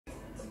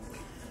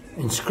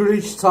In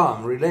Scrooge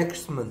time,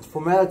 relaxment,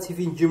 formality of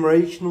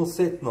enumerational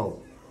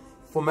sentinel,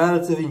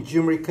 formality of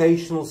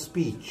enumerational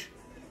speech,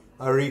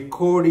 a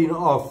recording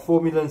of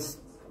formulant's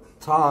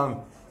time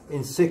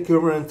in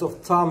securement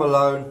of time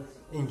alone,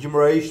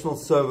 enumerational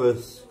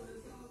service,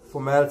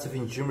 formality of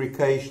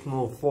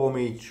enumerational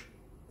formage,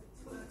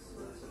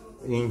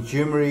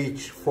 enumerate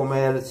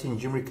formality,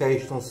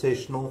 enumerational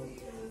sessional,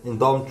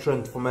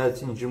 indomtrant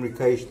formality,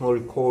 enumerational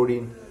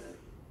recording,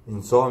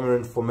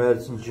 Insomerant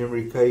formality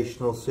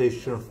enumerational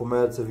session,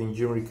 formality of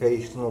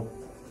enumerational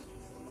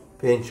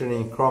pension,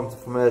 increment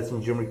formality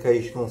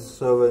enumerational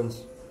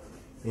servants,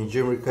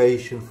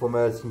 enumerication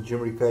formality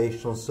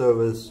enumerational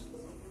service,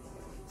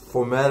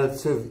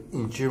 formality of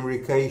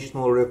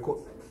enumerational record,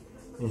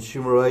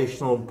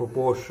 enumerational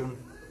proportion,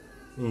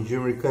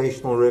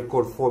 enumerational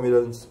record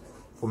formulants,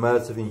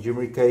 formality of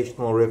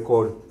enumerational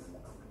record,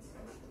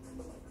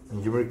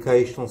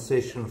 enumerational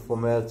session,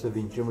 formality of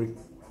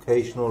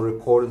enumerational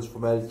recordings,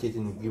 formality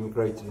and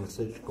enumerated in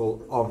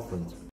surgical armament.